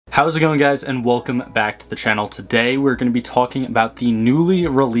How's it going, guys, and welcome back to the channel. Today we're going to be talking about the newly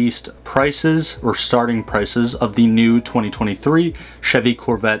released prices or starting prices of the new 2023 Chevy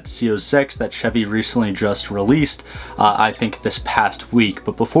Corvette Z06 that Chevy recently just released, I think this past week.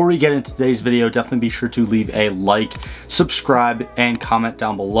 But before we get into today's video, definitely be sure to leave a like, subscribe, and comment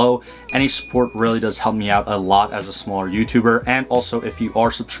down below. Any support really does help me out a lot as a smaller YouTuber. And also, if you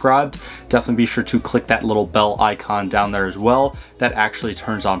are subscribed, definitely be sure to click that little bell icon down there as well. That actually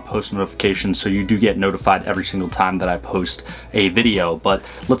turns on post notifications, so you do get notified every single time that I post a video. But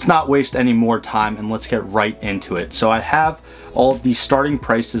let's not waste any more time and let's get right into it. So I have all of the starting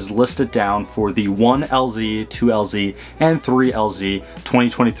prices listed down for the 1LZ, 2LZ, and 3LZ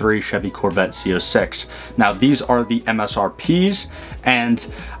 2023 Chevy Corvette Z06. Now these are the MSRPs, and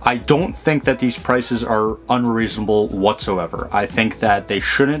I don't think that these prices are unreasonable whatsoever. I think that they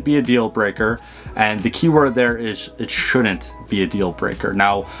shouldn't be a deal breaker, and the key word there is it shouldn't be a deal breaker.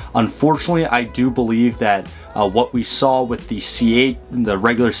 Now, unfortunately, I do believe that what we saw with the C8, the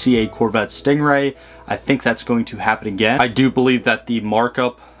regular C8 Corvette Stingray, I think that's going to happen again. I do believe that the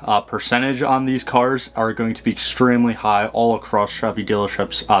markup percentage on these cars are going to be extremely high all across Chevy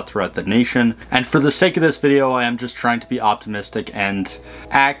dealerships throughout the nation. And for the sake of this video, I am just trying to be optimistic and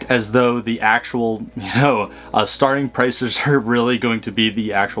act as though the actual, starting prices are really going to be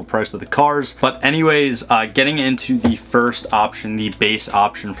the actual price of the cars. But anyways, getting into the first option, the base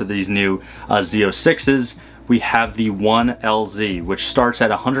option for these new Z06s, we have the 1LZ, which starts at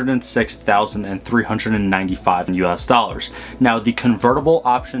 $106,395 US dollars. Now, the convertible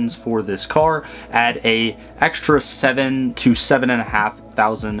options for this car add a extra $7,000 to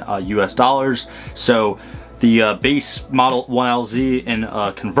 $7,500 US dollars. So the base model 1LZ in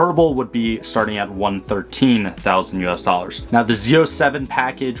a convertible would be starting at $113,000 US dollars. Now the Z07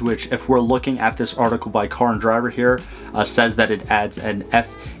 package, which if we're looking at this article by Car and Driver here, says that it adds an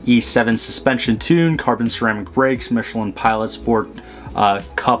FE7 suspension tune, carbon ceramic brakes, Michelin Pilot Sport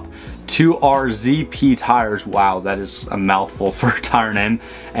Cup 2RZP tires. Wow, that is a mouthful for a tire name.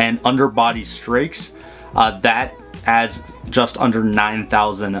 And underbody strakes. That adds just under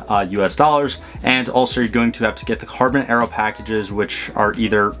 $9,000 US dollars. And also you're going to have to get the carbon aero packages, which are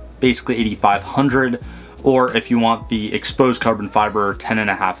either basically $8,500, or if you want the exposed carbon fiber,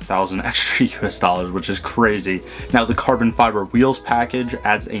 $10,500 extra US dollars, which is crazy. Now the carbon fiber wheels package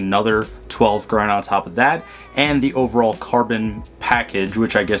adds another $12 grand on top of that, and the overall carbon package,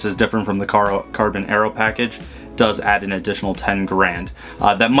 which I guess is different from the carbon aero package, does add an additional 10 grand.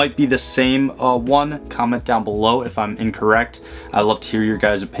 That might be the same one. Comment down below if I'm incorrect. I love to hear your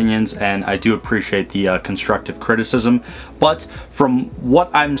guys' opinions, and I do appreciate the constructive criticism. But from what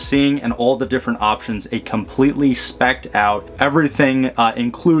I'm seeing and all the different options, a completely spec'd out, everything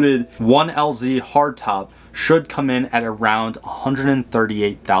included 1LZ hardtop should come in at around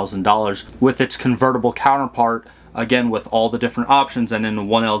 $138,000, with its convertible counterpart, again with all the different options, and in the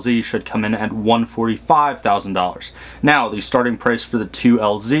 1LZ should come in at $145,000. Now the starting price for the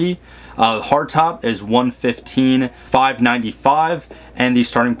 2LZ hardtop is $115,595, and the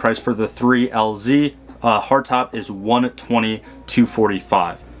starting price for the 3LZ hardtop is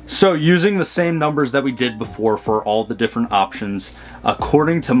 $120,245. So using the same numbers that we did before for all the different options,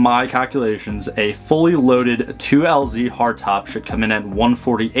 according to my calculations, a fully loaded 2LZ hardtop should come in at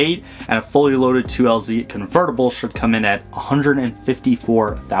 $148,000, and a fully loaded 2LZ convertible should come in at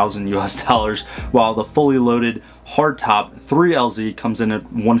 $154,000 US dollars, while the fully loaded hardtop 3LZ comes in at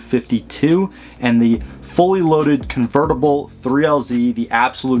 $152,000, and the fully loaded convertible 3LZ, the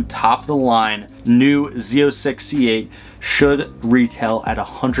absolute top of the line new Z06 C8, should retail at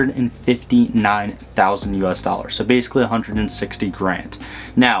 $159,000 US dollars. So basically 160 grand.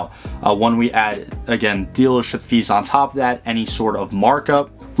 Now, when we add, again, dealership fees on top of that, any sort of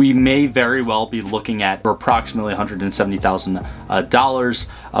markup, we may very well be looking at approximately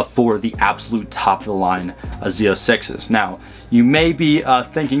 $170,000 for the absolute top of the line Z06s. Now, you may be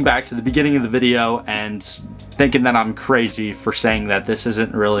thinking back to the beginning of the video and thinking that I'm crazy for saying that this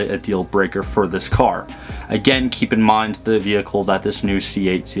isn't really a deal breaker for this car. Again, keep in mind the vehicle that this new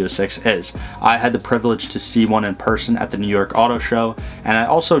C8 Z06 is. I had the privilege to see one in person at the New York Auto Show, and I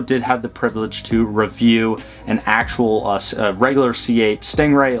also did have the privilege to review an actual regular C8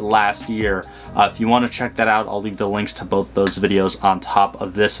 Stingray last year. If you want to check that out, I'll leave the links to both those videos on top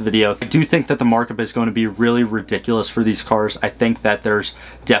of this video. I do think that the markup is going to be really ridiculous for these cars. I think that there's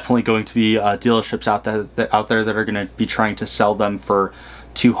definitely going to be dealerships out there that are going to be trying to sell them for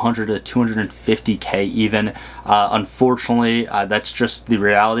 $200,000 to $250,000 even. Unfortunately, that's just the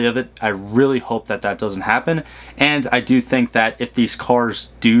reality of it. I really hope that that doesn't happen, and I do think that if these cars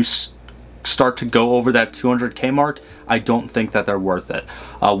do start to go over that 200K mark, I don't think that they're worth it.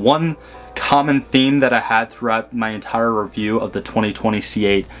 One common theme that I had throughout my entire review of the 2020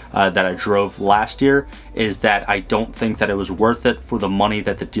 C8 that I drove last year is that I don't think that it was worth it for the money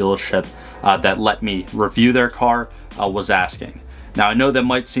that the dealership that let me review their car was asking. Now, I know that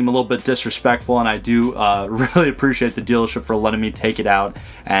might seem a little bit disrespectful, and I do really appreciate the dealership for letting me take it out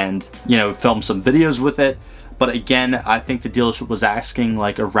and, you know, film some videos with it. But again, I think the dealership was asking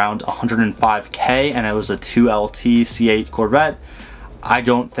like around 105K, and it was a 2LT C8 Corvette. I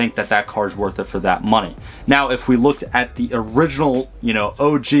don't think that that car is worth it for that money. Now, if we looked at the original, you know,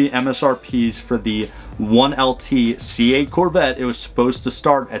 OG MSRPs for the 1LT C8 Corvette, it was supposed to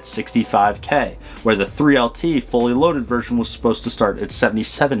start at 65K, where the 3LT fully loaded version was supposed to start at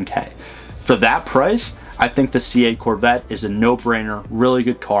 77K. For that price, I think the C8 Corvette is a no-brainer, really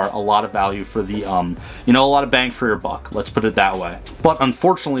good car, a lot of value for the, you know, a lot of bang for your buck, let's put it that way. But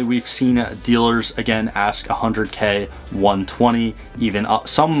unfortunately, we've seen dealers, again, ask 100K, 120, even up,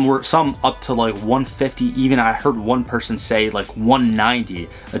 some up to like 150, even I heard one person say like 190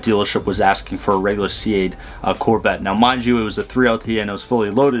 a dealership was asking for a regular C8 Corvette. Now, mind you, it was a 3LT and it was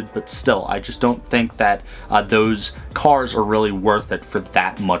fully loaded, but still, I just don't think that those cars are really worth it for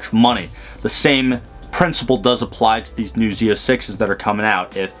that much money. The same principle does apply to these new Z06s that are coming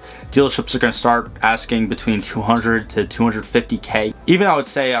out. If dealerships are going to start asking between 200 to 250K, even I would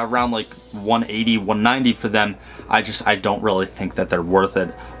say around like 180, 190 for them, I don't really think that they're worth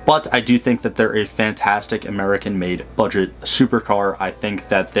it. But I do think that they're a fantastic American-made budget supercar. I think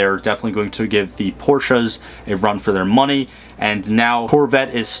that they're definitely going to give the Porsches a run for their money. And now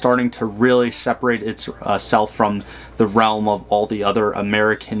Corvette is starting to really separate itself from the realm of all the other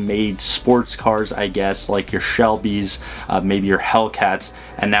American-made sports cars, I guess, like your Shelbys, maybe your Hellcats,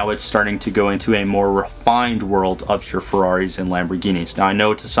 and now it's starting to go into a more refined world of your Ferraris and Lamborghinis. Now, I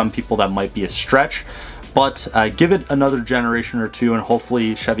know to some people that might be a stretch, but give it another generation or two, and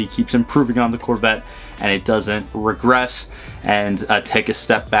hopefully Chevy keeps improving on the Corvette and it doesn't regress and take a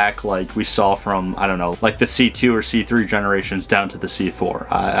step back like we saw from, I don't know, like the C2 or C3 generations down to the C4.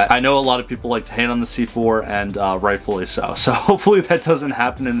 I know a lot of people like to hate on the C4, and rightfully so. So hopefully that doesn't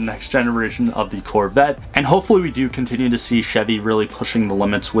happen in the next generation of the Corvette. And hopefully we do continue to see Chevy really pushing the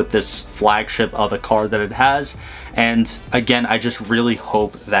limits with this flagship of a car that it has. And again, I just really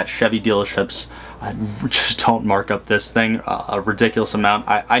hope that Chevy dealerships just don't mark up this thing a ridiculous amount.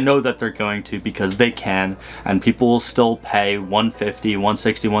 I know that they're going to, because they can, and people will still pay 150,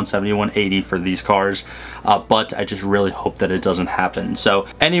 160, 170, 180 for these cars, but I just really hope that it doesn't happen. So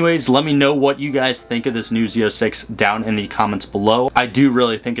anyways, let me know what you guys think of this new Z06 down in the comments below. I do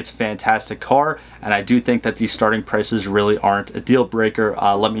really think it's a fantastic car, and I do think that these starting prices really aren't a deal breaker.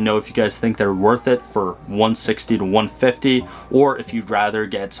 Let me know if you guys think they're worth it for 160 to 150, or if you'd rather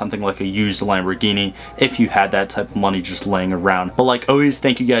get something like a used Lamborghini if you had that type of money just laying around. But like always,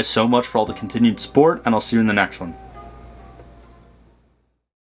 thank you guys so much for all the continued support, and I'll see you in the next one.